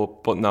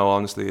 But no,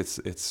 honestly,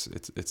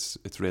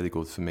 it's really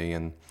good for me,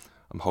 and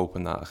I'm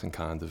hoping that I can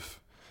kind of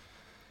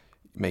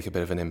make a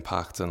bit of an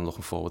impact, and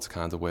looking forward to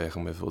kind of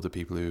working with other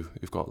people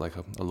who've got like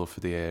a love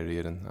for the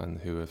area and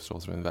who have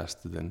sort of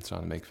invested in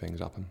trying to make things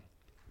happen.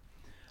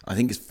 I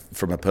think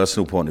from a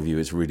personal point of view,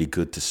 it's really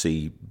good to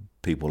see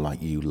people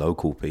like you,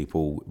 local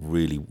people,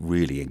 really,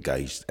 really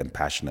engaged and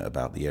passionate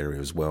about the area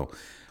as well.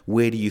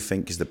 Where do you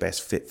think is the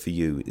best fit for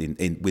you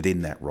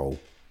within that role?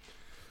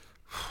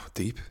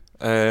 Deep.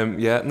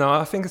 Yeah, no,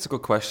 I think it's a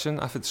good question.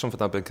 I think it's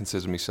something I've been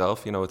considering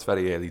myself. It's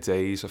very early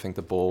days. I think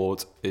the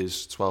board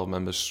is 12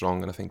 members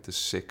strong, and I think there's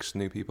 6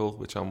 new people,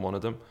 which I'm one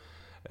of them.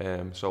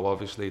 So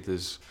obviously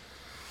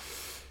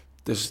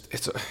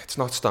it's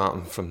not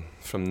starting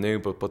from new,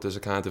 but there's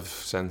a kind of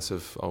sense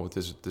of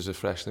there's a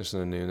freshness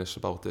and a newness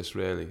about this,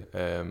 really.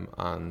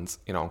 And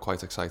I'm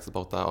quite excited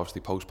about that.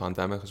 Obviously post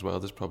pandemic as well,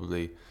 there's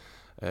probably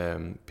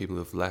People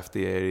have left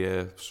the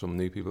area, some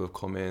new people have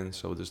come in,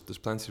 so there's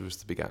plenty of us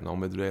to be getting on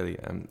with, really.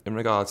 In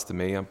regards to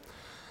me, I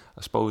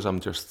suppose I'm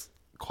just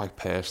quite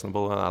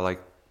personable, and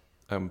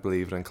I'm a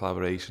believer in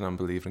collaboration, I'm a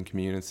believer in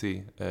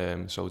community,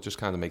 so just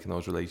kind of making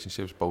those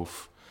relationships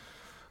both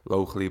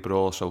locally but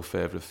also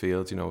further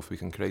afield. You know, if we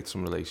can create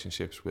some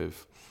relationships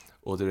with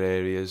other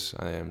areas,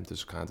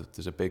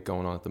 there's a big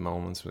going on at the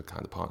moment with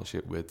kind of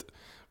partnership with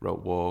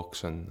Road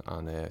Walks and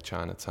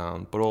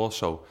Chinatown, but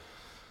also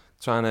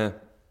trying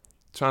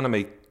to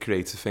make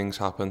creative things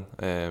happen,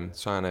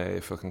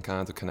 if I can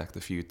kind of connect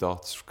a few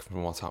dots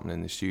from what's happening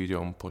in the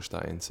studio and push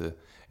that into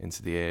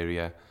the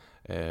area.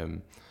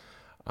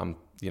 I'm,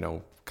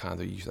 I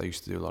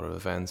used to do a lot of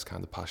events,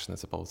 kind of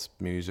passionate about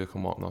music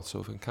and whatnot, so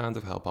if I can kind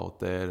of help out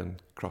there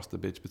and cross the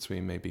bridge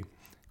between maybe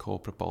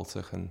corporate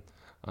Baltic and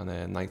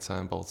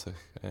nighttime Baltic,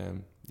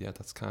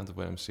 that's kind of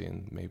where I'm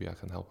seeing maybe I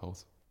can help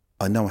out.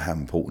 I know how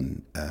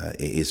important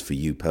it is for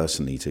you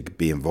personally to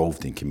be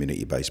involved in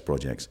community-based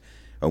projects.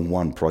 And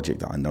one project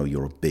that I know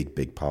you're a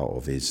big part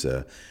of is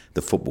the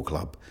football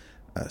club,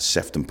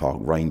 Sefton Park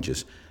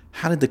Rangers.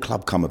 How did the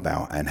club come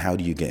about, and how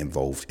do you get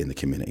involved in the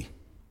community?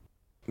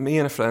 Me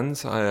and a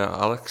friend,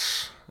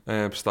 Alex,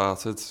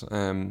 started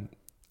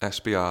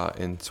SBR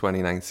in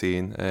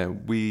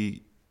 2019.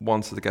 We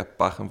wanted to get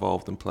back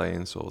involved in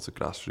playing sort of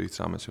grassroots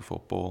amateur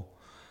football,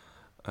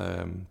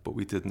 but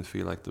we didn't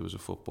feel like there was a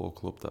football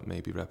club that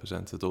maybe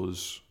represented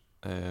us,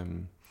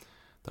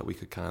 that we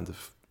could kind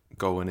of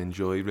go and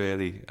enjoy,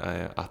 really,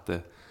 at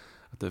the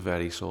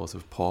very sort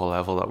of poor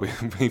level that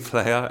we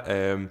play at,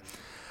 and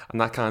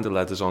that kind of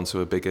led us on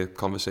to a bigger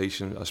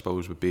conversation, I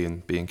suppose, with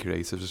being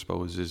creative. I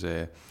suppose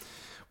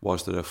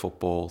was there a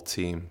football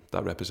team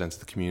that represented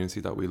the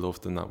community that we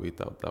loved and that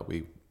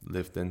we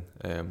lived in,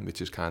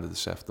 which is kind of the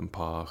Sefton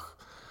Park,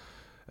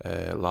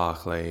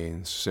 Lark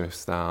Lane,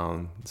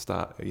 Smithstown,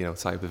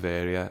 type of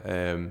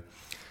area.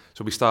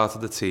 So we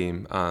started the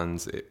team,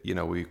 and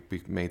we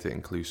made it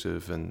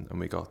inclusive, and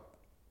we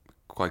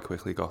quite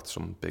quickly got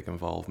some big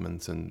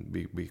involvement, and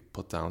we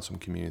put down some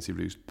community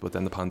roots. But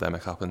then the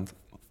pandemic happened.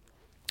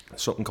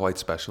 Something quite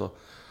special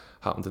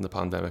happened in the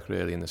pandemic,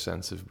 really, in the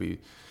sense of we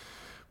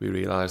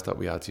realised that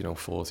we had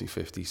 40,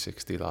 50,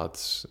 60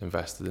 lads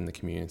invested in the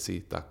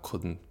community that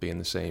couldn't be in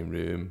the same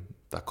room,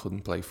 that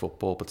couldn't play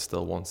football but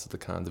still wanted to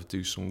kind of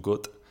do some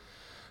good.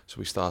 So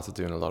we started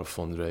doing a lot of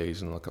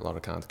fundraising, a lot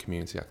of kind of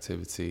community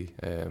activity.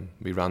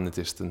 We ran the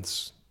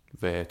distance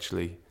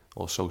virtually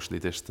or socially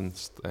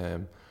distanced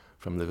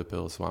from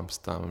Liverpool to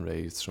Amsterdam, and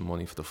raised some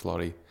money for the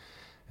Florrie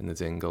in the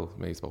Dingle.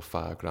 Raised about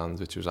 £5,000,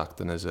 which was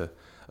acting as a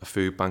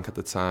food bank at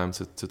the time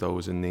to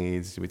those in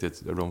need. We did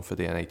a run for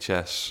the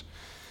NHS.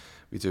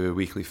 We do a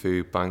weekly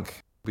food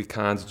bank. We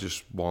kind of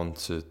just want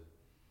to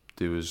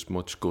do as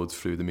much good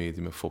through the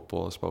medium of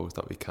football, I suppose,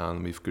 that we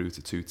can. We've grew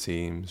to 2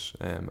 teams.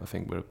 I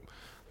think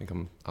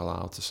I'm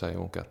allowed to say, I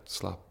won't get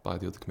slapped by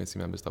the other committee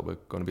members, that we're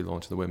going to be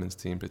launching the women's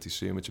team pretty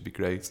soon, which would be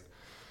great.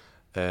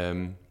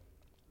 And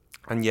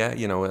yeah,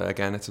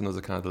 again, it's another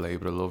kind of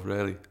labour of love,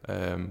 really.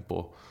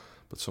 But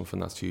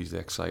something that's hugely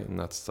exciting,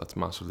 that's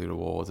massively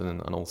rewarding,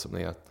 and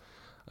ultimately I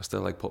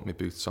still like putting my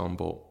boots on,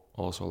 but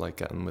also like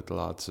getting with the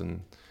lads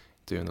and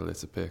doing the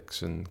litter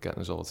picks and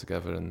getting us all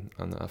together,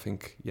 and I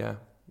think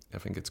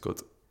it's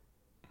good.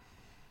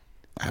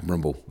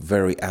 Admirable,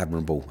 very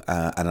admirable,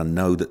 and I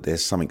know that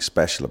there's something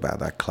special about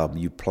that club.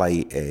 You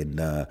play in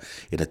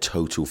a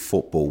total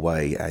football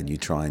way, and you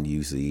try and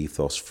use the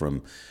ethos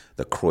from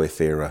the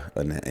Cruyff era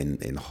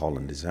in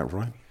Holland. Is that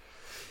right?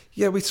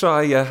 Yeah, we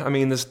try. Yeah, I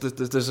mean, there's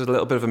a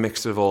little bit of a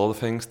mixture of all the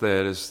things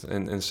there. Is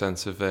in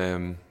sense of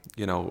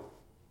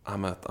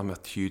I'm a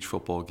huge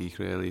football geek,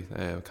 really,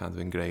 kind of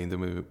ingrained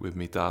in with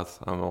my dad.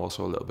 I'm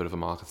also a little bit of a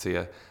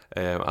marketeer,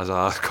 as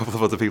are a couple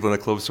of other people in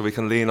the club, so we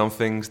can lean on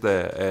things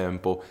there.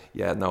 But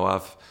yeah,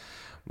 no,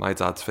 my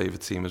dad's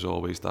favourite team was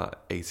always that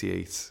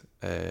 88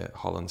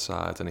 Holland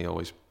side, and he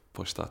always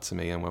pushed that to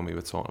me. And when we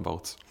were talking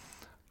about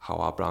how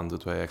our brand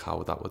would work,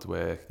 how that would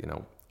work,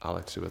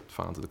 Alex, who had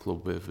founded the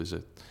club with, was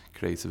a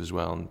creative as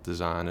well and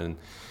designer, and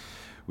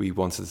we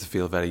wanted to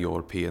feel very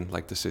European,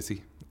 like the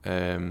city.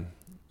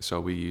 So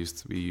we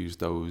used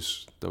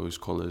those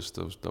colours,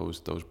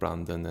 those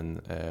branding,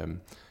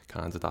 and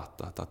kind of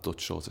that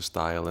Dutch sort of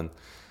style, and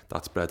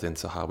that's bred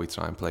into how we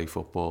try and play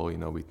football.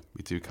 We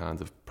do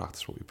kind of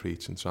practice what we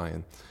preach and try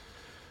and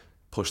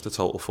push the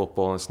total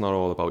football. And it's not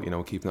all about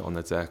keeping it on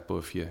the deck,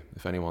 but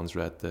if anyone's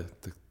read the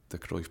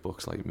Cruyff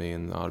books like me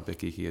and are a bit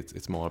geeky,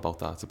 it's more about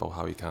that. It's about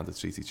how you kind of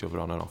treat each other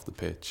on and off the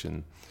pitch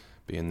and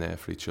being there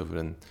for each other.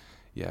 And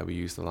yeah, we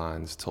use the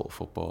lines total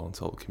football and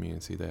total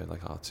community there,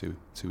 like our two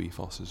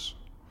ethoses.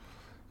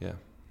 Yeah.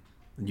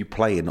 And you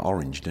play in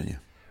orange, don't you?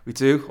 We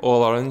do,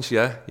 all orange,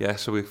 yeah.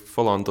 So we're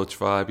full on Dutch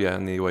vibe, yeah,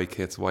 and the away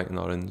kit's white and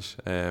orange.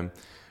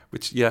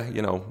 Which, yeah,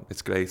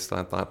 it's great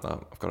that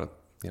I've got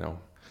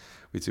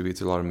we do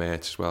a lot of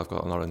merch as well. I've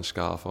got an orange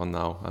scarf on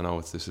now. I know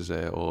this is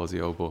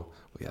audio, but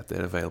yeah,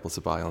 they're available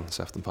to buy on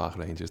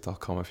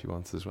seftonparkrangers.com if you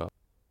want as well.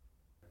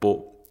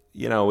 But,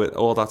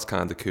 all that's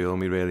kind of cool,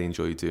 and we really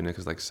enjoy doing it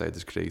because, like I say,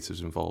 there's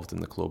creatives involved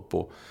in the club,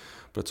 but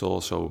it's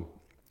also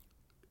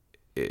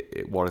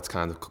what it's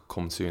kind of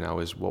come to now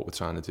is what we're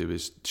trying to do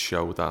is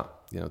show that,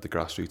 you know, the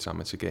grassroots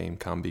amateur game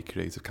can be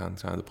creative, can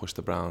kind of push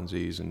the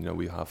boundaries, and, you know,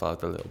 we have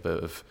had a little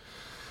bit of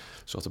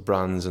sort of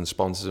brands and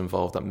sponsors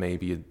involved that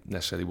maybe you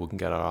necessarily wouldn't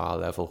get at our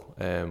level,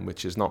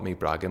 which is not me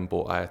bragging,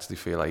 but I actually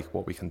feel like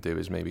what we can do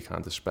is maybe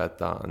kind of spread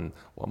that, and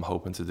what I'm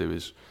hoping to do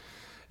is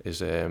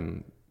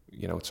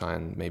you know, try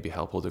and maybe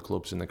help other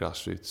clubs in the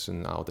grassroots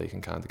and how they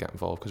can kind of get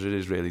involved, because it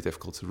is really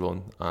difficult to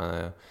run.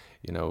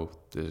 You know,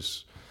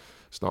 there's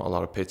not a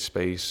lot of pitch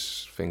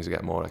space, things are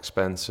getting more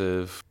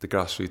expensive. The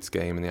grassroots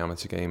game and the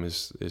amateur game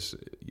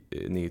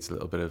it needs a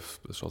little bit of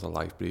sort of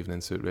life breathing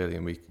into it, really,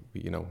 and we've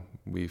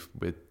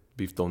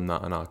done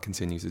that, and I'll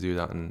continue to do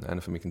that, and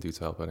anything we can do to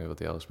help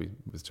anybody else we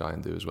try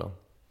and do as well.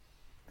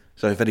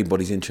 So if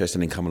anybody's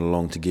interested in coming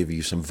along to give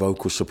you some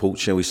vocal support,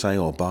 shall we say,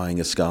 or buying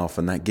a scarf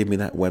and that, give me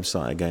that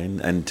website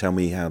again and tell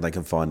me how they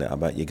can find out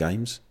about your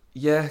games.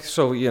 Yeah,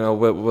 so, you know,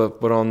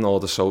 we're on all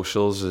the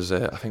socials.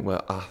 I think we're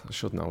at, I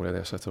should know really,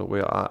 I set it up.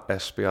 We're at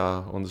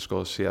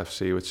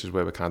SBR_CFC, which is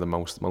where we're kind of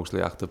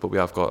mostly active, but we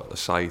have got a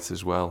site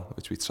as well,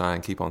 which we try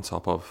and keep on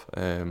top of,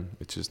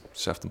 which is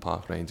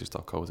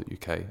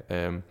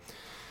seftonparkrangers.co.uk.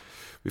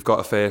 We've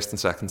got a first and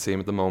second team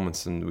at the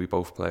moment, and we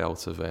both play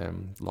out of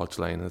Lodge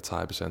Lane and the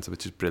Tiber Centre,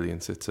 which is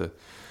brilliant. It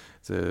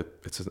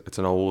was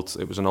an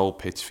old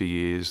pitch for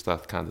years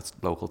that kind of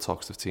local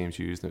Toxteth teams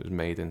used, and it was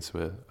made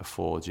into a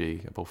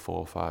 4G about 4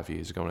 or 5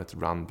 years ago, and it's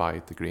ran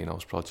by the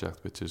Greenhouse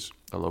Project, which is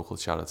a local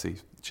charity,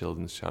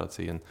 children's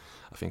charity, and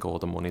I think all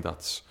the money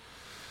that's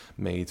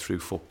made through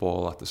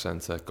football at the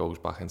centre goes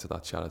back into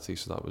that charity.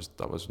 So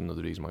that was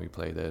another reason why we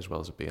play there, as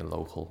well as it being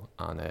local,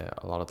 and a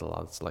lot of the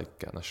lads like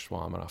getting a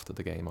shawarma after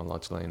the game on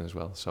Lodge Lane as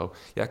well. So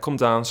yeah, come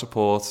down,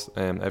 support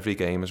every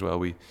game as well.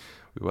 We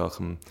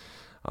welcome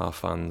our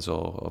fans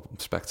or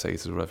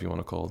spectators, whatever you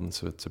want to call them,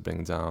 to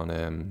bring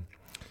down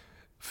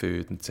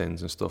food and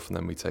tins and stuff, and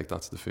then we take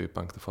that to the food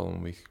bank the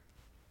following week.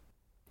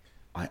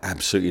 I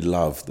absolutely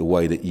love the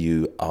way that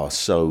you are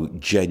so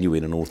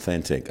genuine and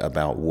authentic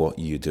about what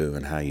you do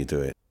and how you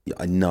do it.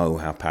 I know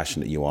how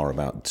passionate you are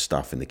about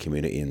stuff in the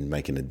community and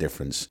making a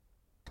difference.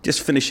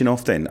 Just finishing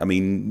off then, I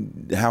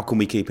mean, how can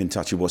we keep in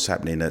touch with what's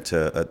happening at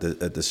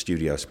the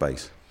studio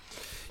space?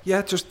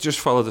 Yeah, just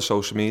follow the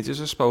social medias,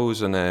 I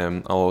suppose, and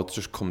I'll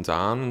just come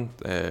down.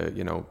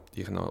 You know,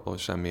 you can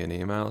always send me an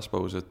email, I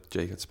suppose, at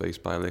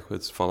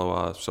Jake@SpaceByLiquid. Follow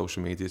our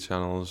social media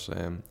channels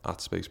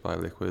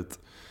 @SpaceByLiquid.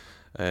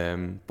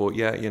 But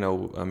yeah, you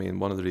know, I mean,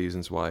 one of the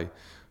reasons why I'm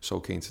so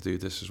keen to do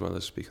this, as well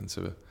as speaking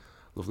to a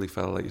lovely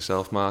fella like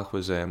yourself, Mark,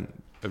 was the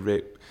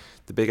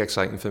big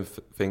exciting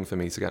thing for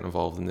me to get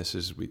involved in this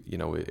is, you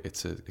know,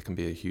 it can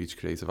be a huge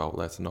creative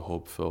outlet and a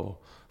hub for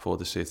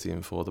the city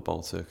and for the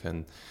Baltic,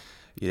 and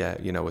yeah,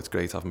 you know, it's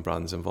great having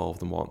brands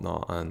involved and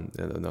whatnot, and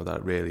you know,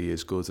 that really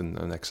is good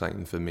and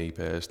exciting for me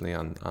personally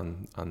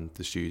and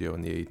the studio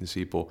and the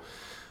agency. But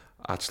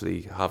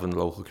actually having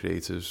local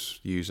creatives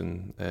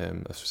using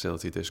a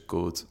facility this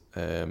good,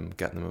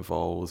 getting them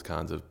involved,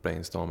 kind of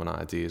brainstorming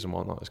ideas and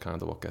whatnot, is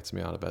kind of what gets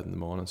me out of bed in the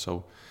morning.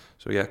 So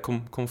yeah,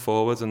 come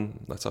forward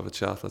and let's have a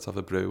chat, let's have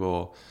a brew,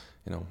 or,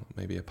 you know,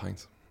 maybe a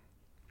pint.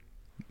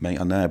 Mate,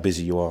 I know how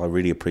busy you are. I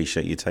really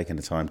appreciate you taking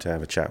the time to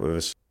have a chat with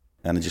us.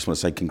 And I just want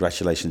to say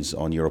congratulations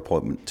on your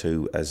appointment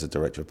too as a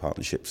Director of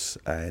Partnerships,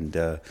 and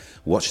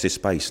watch this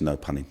space, no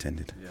pun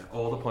intended. Yeah,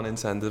 all the pun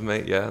intended,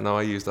 mate. Yeah, no,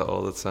 I use that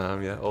all the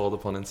time. Yeah, all the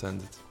pun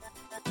intended.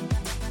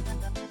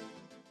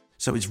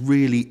 So it's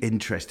really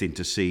interesting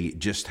to see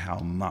just how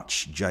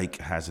much Jake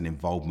has an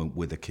involvement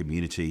with the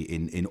community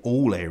in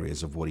all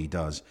areas of what he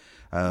does.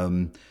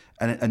 And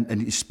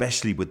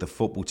especially with the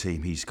football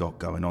team he's got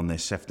going on there,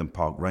 Sefton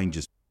Park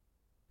Rangers.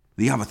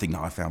 The other thing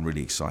that I found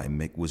really exciting,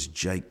 Mick, was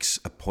Jake's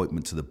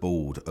appointment to the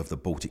board of the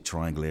Baltic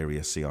Triangle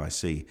area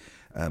CIC,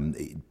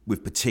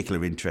 with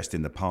particular interest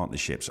in the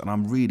partnerships. And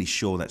I'm really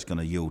sure that's going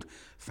to yield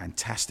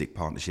fantastic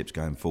partnerships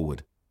going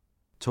forward.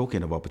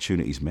 Talking of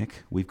opportunities,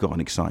 Mick, we've got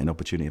an exciting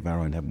opportunity of our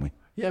own, haven't we?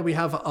 Yeah, we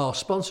have our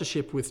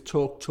sponsorship with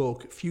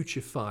Talk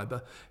Future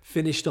Fibre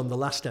finished on the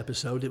last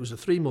episode. It was a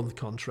 3-month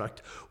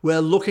contract.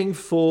 We're looking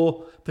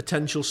for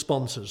potential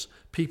sponsors,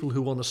 people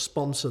who want to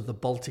sponsor the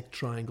Baltic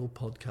Triangle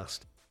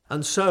podcast.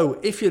 And so,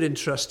 if you're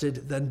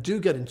interested, then do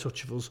get in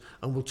touch with us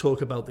and we'll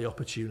talk about the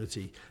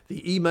opportunity.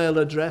 The email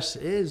address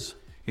is...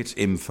 It's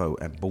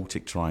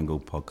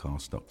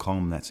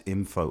info@BalticTrianglePodcast.com. That's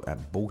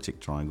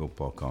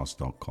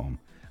info@BalticTrianglePodcast.com.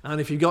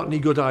 And if you've got any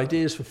good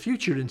ideas for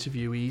future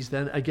interviewees,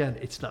 then again,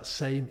 it's that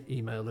same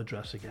email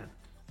address again.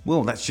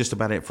 Well, that's just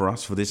about it for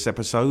us for this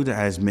episode.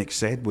 As Mick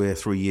said, we're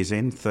 3 years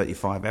in,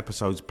 35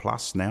 episodes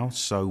plus now.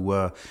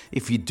 So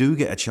if you do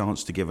get a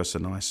chance to give us a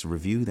nice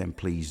review, then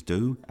please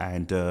do.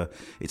 And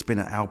it's been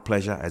our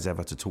pleasure, as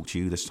ever, to talk to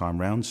you this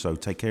time round. So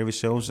take care of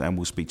yourselves, and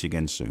we'll speak to you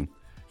again soon.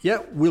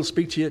 Yeah, we'll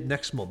speak to you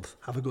next month.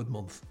 Have a good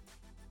month.